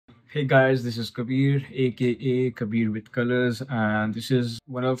Hey guys, this is Kabir, aka Kabir with Colors, and this is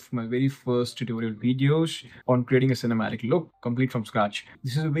one of my very first tutorial videos on creating a cinematic look complete from scratch.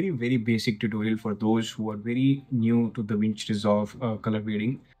 This is a very basic tutorial for those who are very new to DaVinci Resolve color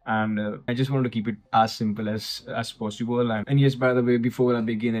grading, and I just wanted to keep it as simple as possible. And yes, by the way, before I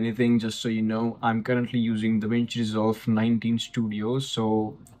begin anything, just so you know, I'm currently using DaVinci Resolve 19 Studio,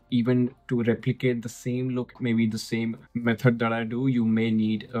 so even to replicate the same look, maybe the same method that I do, you may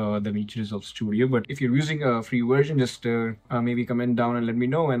need the DaVinci Resolve Studio. But if you're using a free version, just maybe comment down and let me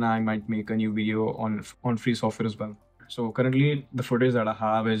know, and I might make a new video on free software as well. So currently the footage that I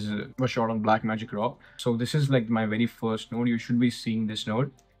have is was shot on Blackmagic Raw. So this is like my very first node. You should be seeing this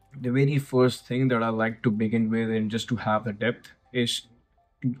node. The very first thing that I like to begin with, and just to have the depth, is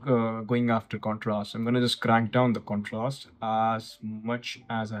going after contrast. I'm gonna just crank down the contrast as much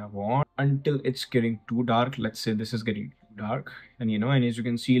as I want until it's getting too dark. Let's say this is getting too dark, and as you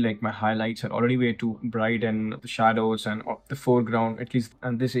can see, like my highlights are already way too bright, and the shadows and the foreground, at least,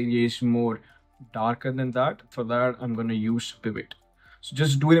 and this area is more darker than that. For that, I'm gonna use pivot. So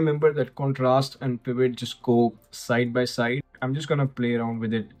just do remember that contrast and pivot just go side by side. I'm just gonna play around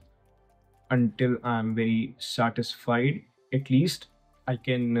with it until I'm very satisfied. At least I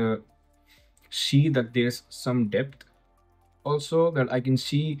can see that there's some depth. Also, that I can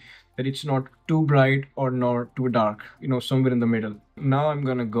see that it's not too bright or not too dark, somewhere in the middle. Now I'm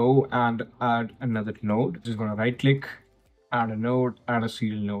gonna go and add another node. Just gonna right click, add a node, add a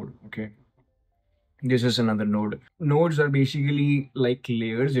serial node. Okay. This is another node. Nodes are basically like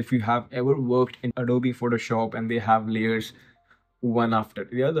layers. If you have ever worked in Adobe Photoshop and they have layers one after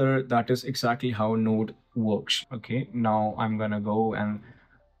the other, that is exactly how node works. Okay, now I'm gonna go and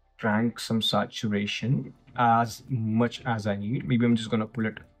crank some saturation as much as I need. Maybe I'm just gonna pull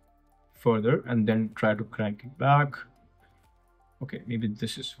it further and then try to crank it back. Okay, maybe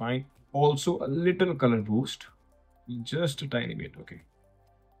this is fine. Also a little color boost, just a tiny bit. Okay,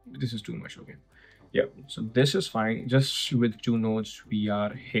 this is too much. Okay, yeah, so this is fine. Just with two nodes we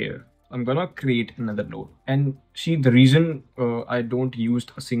are here. I'm gonna create another node, and see, the reason I don't use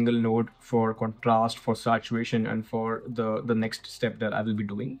a single node for contrast, for saturation, and for the next step that I will be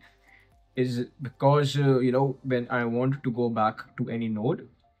doing is because when I want to go back to any node,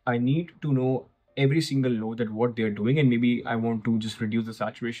 I need to know every single node that what they're doing, and maybe I want to just reduce the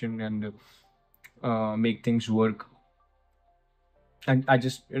saturation and make things work, and I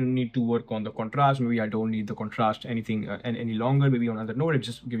just need to work on the contrast. Maybe I don't need the contrast anything and any longer, maybe on another node. I'm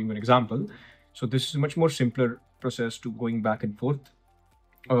just giving you an example. So this is a much more simpler process to going back and forth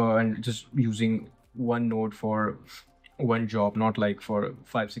and just using one node for one job, not like for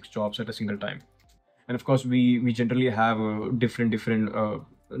 5-6 jobs at a single time. And of course we generally have different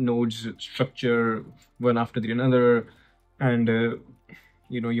nodes structure one after the another, and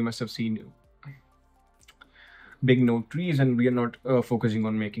you must have seen big node trees, and we are not focusing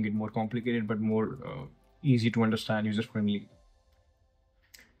on making it more complicated but more easy to understand, user friendly.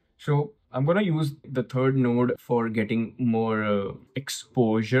 So I'm going to use the third node for getting more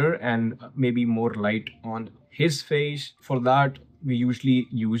exposure and maybe more light on his face. For that, we usually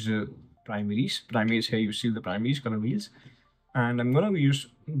use primaries. Primaries, here you see the primaries, color wheels. And I'm going to use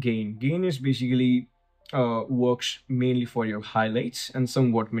gain. Gain is basically works mainly for your highlights and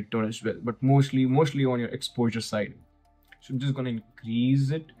somewhat midtone as well, but mostly on your exposure side. So I'm just going to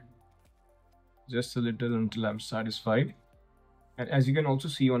increase it just a little until I'm satisfied. And as you can also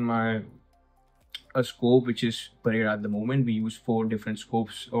see on my scope, which is Parade at the moment, we use 4 different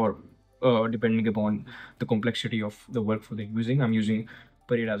scopes, or depending upon the complexity of the workflow they're using. I'm using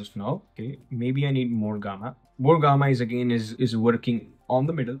Parade as of now. Okay, maybe I need more gamma. More gamma is again is working on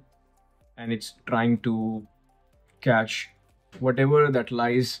the middle, and it's trying to catch whatever that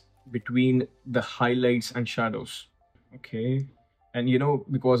lies between the highlights and shadows. Okay, and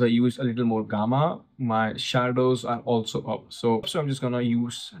because I use a little more gamma, my shadows are also up. So I'm just gonna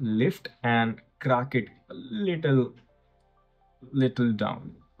use lift and crack it a little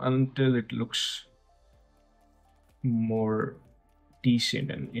down until it looks more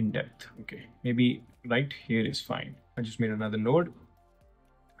decent and in depth. Okay, maybe right here is fine. I just made another node.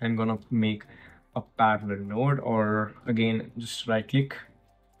 I'm gonna make a parallel node, or again just right click,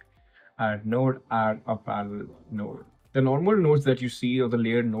 add node, add a parallel node. The normal nodes that you see, or the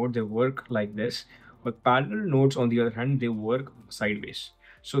layered node, they work like this, but parallel nodes on the other hand, they work sideways.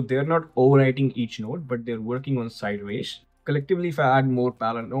 So they're not overwriting each node, but they're working on sideways. Collectively, if I add more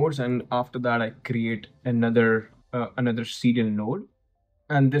parallel nodes, and after that I create another serial node,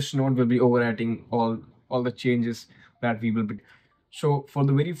 and this node will be overwriting all the changes that we will be. So for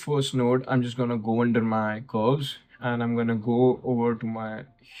the very first node, I'm just gonna go under my curves and I'm gonna go over to my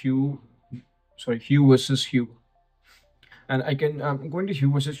hue versus hue. And I'm going to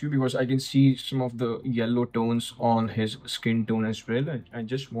hue versus hue because I can see some of the yellow tones on his skin tone as well. I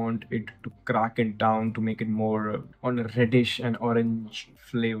just want it to crack it down to make it more on a reddish and orange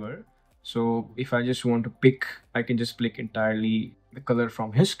flavor. So if I just want to pick, I can just pick entirely the color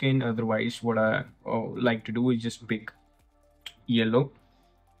from his skin. Otherwise, what I like to do is just pick yellow.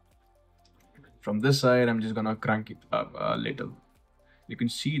 From this side, I'm just gonna crank it up a little. You can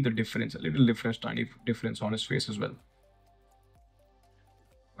see the difference, a little difference, tiny difference on his face as well.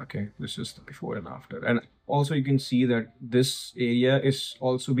 Okay, this is the before and after. And also you can see that this area is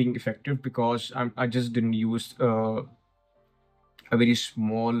also being effective because I just didn't use a very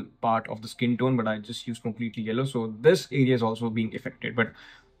small part of the skin tone, but I just used completely yellow. So this area is also being affected, but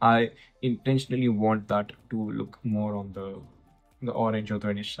I intentionally want that to look more on the orange or the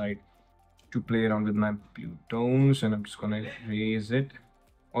reddish side to play around with my blue tones. And I'm just gonna raise it.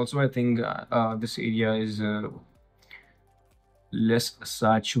 Also, I think this area is less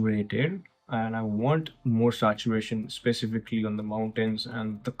saturated, and I want more saturation specifically on the mountains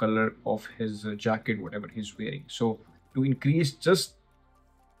and the color of his jacket, whatever he's wearing. So to increase just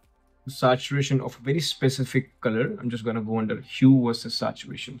saturation of a very specific color, I'm just gonna go under hue versus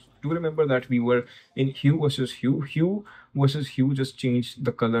saturation. Do remember that we were in hue versus hue. Hue versus hue just changed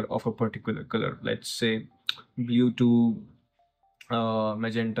the color of a particular color. Let's say blue to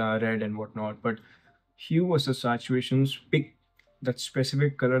magenta, red, and whatnot. But hue versus saturations, pick that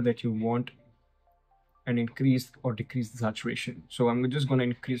specific color that you want and increase or decrease the saturation. So I'm just going to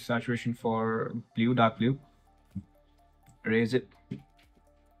increase saturation for blue, dark blue, raise it.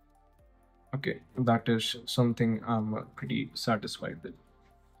 Okay, that is something I'm pretty satisfied with.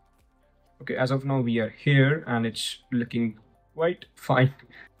 Okay, as of now we are here and it's looking quite fine.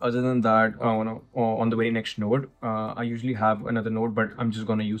 Other than that, on the very next node, I usually have another node, but I'm just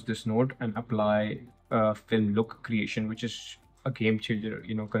going to use this node and apply film look creation, which is a game changer.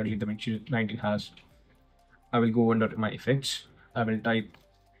 You know, currently the DaVinci 19 has. I will go under my effects. I will type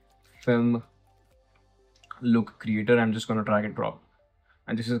film look creator. I'm just going to drag and drop,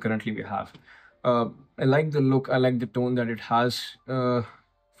 and this is currently we have. I like the look. I like the tone that it has.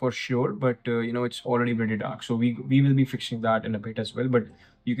 For sure, but you know, it's already pretty dark, so we will be fixing that in a bit as well. But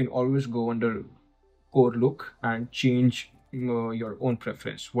you can always go under core look and change your own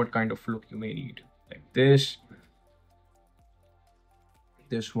preference, what kind of look you may need, like this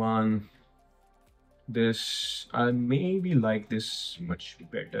one, this. I maybe like this much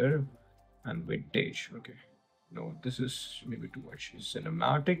better, and vintage. Okay, no, this is maybe too much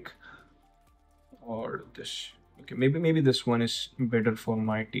cinematic, or this. Okay, maybe this one is better for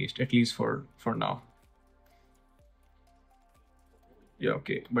my taste, at least for now. Yeah,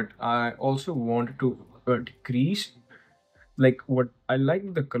 okay, but I also want to decrease, like, what I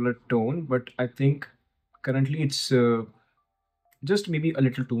like the color tone, but I think currently it's just maybe a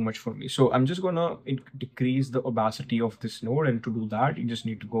little too much for me. So I'm just gonna decrease the opacity of this node, and to do that you just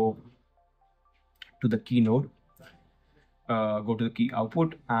need to go to the key node, go to the key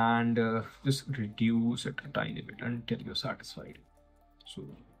output, and just reduce it a tiny bit until you're satisfied. So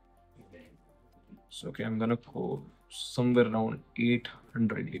okay, I'm gonna go somewhere around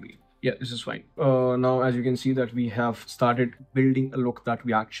 800 dB. Yeah, this is fine. Now, as you can see that we have started building a look that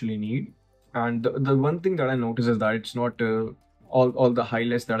we actually need. And the one thing that I notice is that it's not all the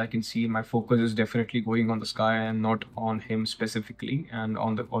highlights that I can see. My focus is definitely going on the sky and not on him specifically, and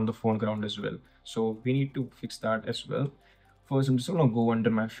on the foreground as well. So we need to fix that as well. First, I'm just gonna go under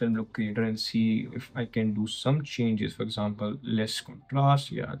my film look creator and see if I can do some changes. For example, less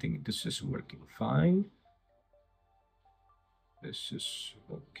contrast. Yeah, I think this is working fine. This is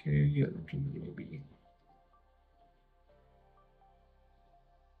okay. Yeah, maybe.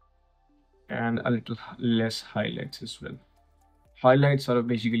 And a little less highlights as well. Highlights are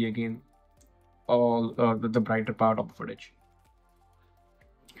basically, again, all the brighter part of the footage.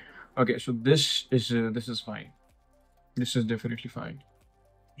 Okay, so this is fine. This is definitely fine,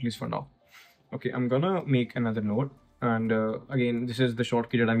 at least for now. Okay, I'm gonna make another node, and again, this is the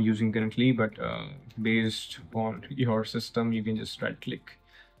shortcut that I'm using currently, but based on your system, you can just right click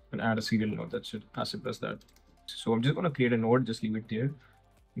and add a serial node. That's it, as simple as that. So I'm just gonna create a node, just leave it there.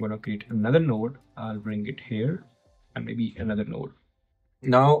 I'm gonna create another node. I'll bring it here, and maybe another node.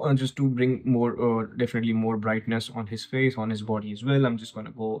 Now, just to bring more, definitely more brightness on his face, on his body as well, I'm just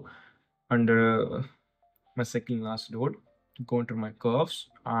gonna go under my second last node, go into my curves,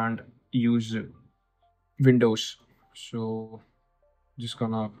 and use windows. So just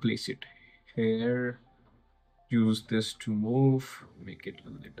gonna place it here, use this to move, make it a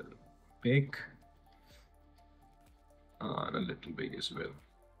little big. and a little big as well.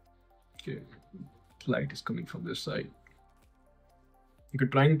 Okay, light is coming from this side. I'm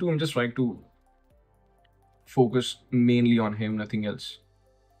just trying to focus mainly on him, nothing else.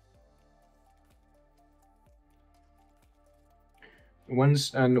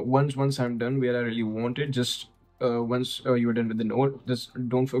 Once I'm done where I really want it, just once you're done with the node, just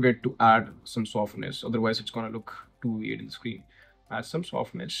don't forget to add some softness. Otherwise, it's gonna look too weird in the screen. Add some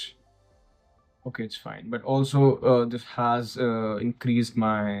softness. Okay, it's fine. But also, this has increased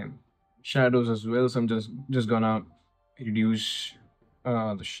my shadows as well. So I'm just gonna reduce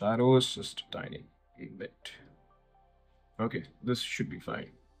the shadows just a tiny bit. Okay, this should be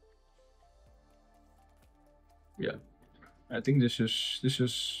fine. Yeah, I think this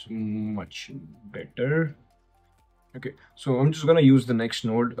is much better. Okay, so I'm just gonna use the next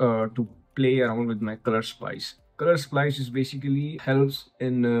node to play around with my color splice. Color splice is basically helps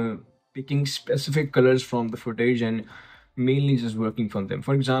in picking specific colors from the footage and mainly just working from them.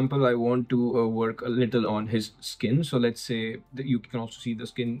 For example, I want to work a little on his skin. So let's say that you can also see the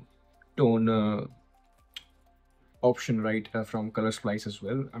skin tone option right from color splice as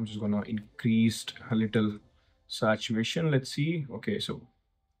well. I'm just gonna increase a little saturation. Let's see. Okay, so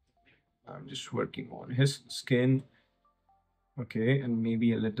I'm just working on his skin. Okay, and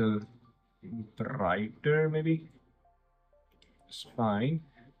maybe a little brighter, maybe. It's fine.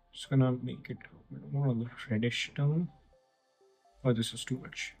 Just gonna make it more on the reddish tone. Oh, this is too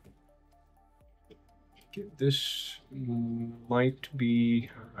much. Okay, this might be.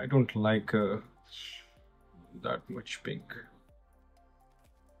 I don't like that much pink.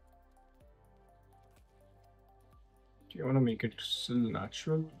 Do you want to make it still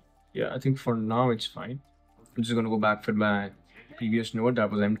natural? Yeah, I think for now it's fine. I'm just gonna go back with my previous node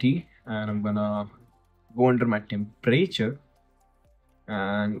that was empty, and I'm gonna go under my temperature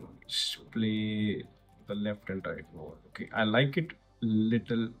and play the left and right mode. Okay, I like it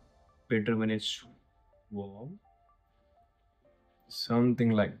little better when it's warm.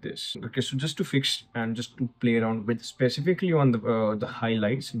 Something like this. Okay, so just to fix and just to play around with specifically on the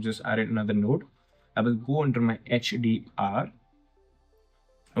highlights, just added another node. I will go under my HDR.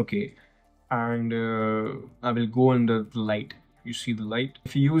 Okay, and I will go under the light. You see the light.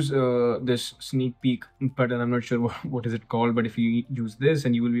 If you use this sneak peek button, I'm not sure what is it called, but if you use this,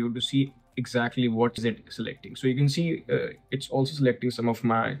 and you will be able to see exactly what is it selecting. So you can see it's also selecting some of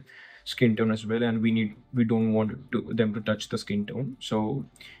my skin tone as well, and we don't want them to touch the skin tone. So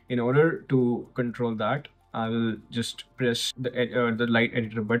in order to control that, I will just press the light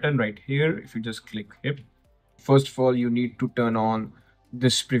editor button right here. If you just click it, first of all, you need to turn on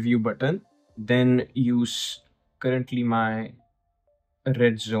this preview button, then use currently my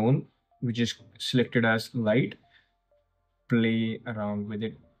red zone, which is selected as light. Play around with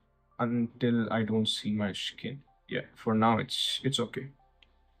it until I don't see my skin. Yeah, for now it's okay.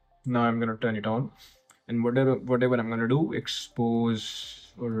 Now I'm gonna turn it on, and whatever I'm gonna do,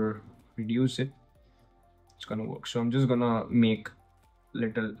 expose or reduce it, it's gonna work. So I'm just gonna make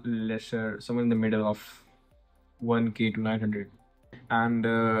little lesser, somewhere in the middle of 1K to 900. And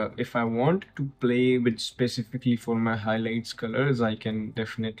if I want to play with specifically for my highlights colors, I can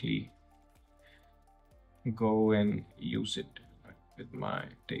definitely go and use it with my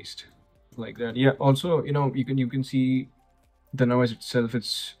taste like that. Yeah, also, you can see the noise itself.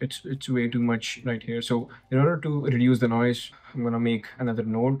 It's way too much right here. So in order to reduce the noise, I'm gonna make another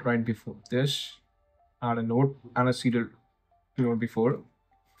node right before this, add a node and a serial node before,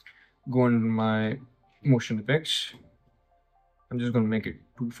 go on my motion effects. I'm just gonna make it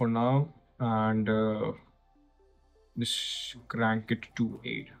 2 for now, and just crank it to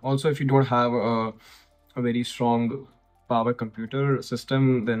 8. Also, if you don't have a very strong power computer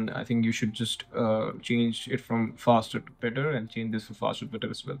system, then I think you should just change it from faster to better and change this to faster to better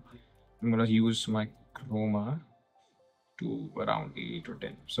as well. I'm gonna use my chroma to around 8 or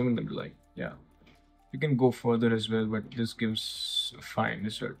 10, something in the like. Yeah, you can go further as well, but this gives a fine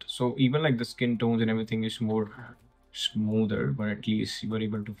result. So even like the skin tones and everything is more smoother, but at least you were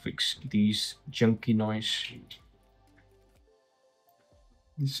able to fix these junky noise.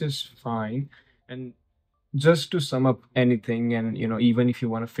 This is fine. And just to sum up anything, and even if you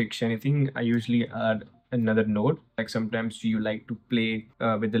want to fix anything, I usually add another node. Like sometimes you like to play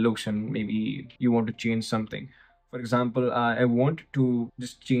with the looks, and maybe you want to change something. For example, I want to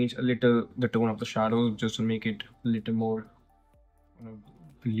just change a little the tone of the shadows, just to make it a little more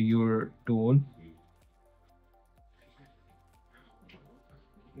clear tone.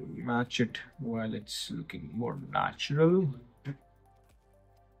 Match it while it's looking more natural.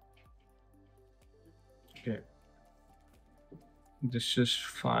 Okay, this is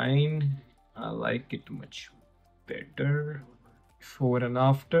fine. I like it much better. Before and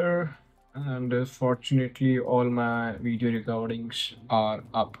after. And fortunately, all my video recordings are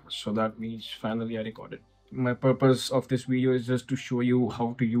up. So that means finally I recorded. My purpose of this video is just to show you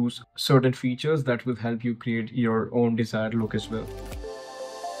how to use certain features that will help you create your own desired look as well.